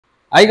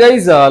Hi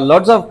guys,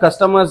 lots of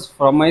customers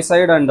from my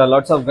side and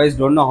lots of guys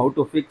don't know how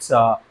to fix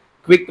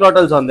quick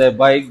throttles on their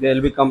bike.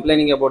 They'll be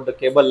complaining about the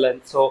cable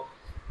length. So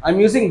I'm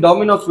using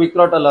Domino quick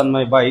throttle on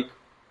my bike.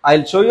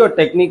 I'll show you a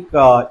technique,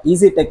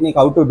 easy technique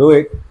how to do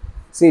it.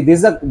 See, this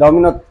is a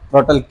Domino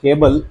throttle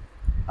cable.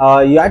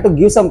 You have to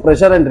give some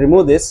pressure and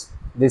remove this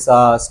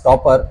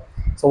stopper.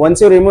 So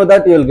once you remove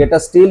that, you'll get a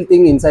steel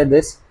thing inside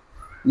this.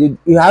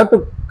 You have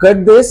to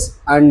cut this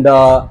and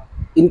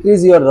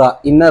increase your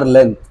inner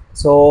length.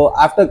 So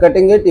after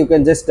cutting it, you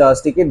can just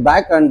stick it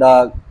back and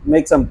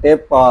make some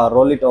tape,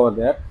 roll it over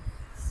there.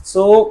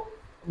 So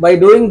by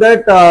doing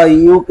that,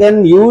 you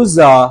can use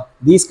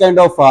these kind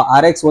of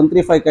RX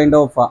 135 kind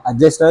of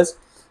adjusters.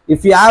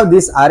 If you have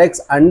this RX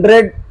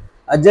 100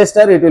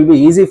 adjuster, it will be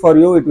easy for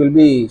you. It will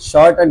be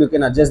short and you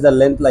can adjust the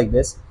length like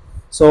this.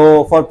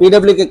 So for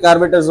PWK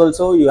carburetors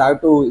also, you have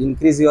to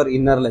increase your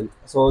inner length.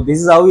 So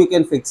this is how you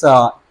can fix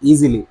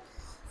easily.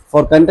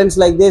 For contents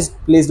like this,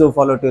 please do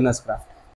follow Tuner's Craft.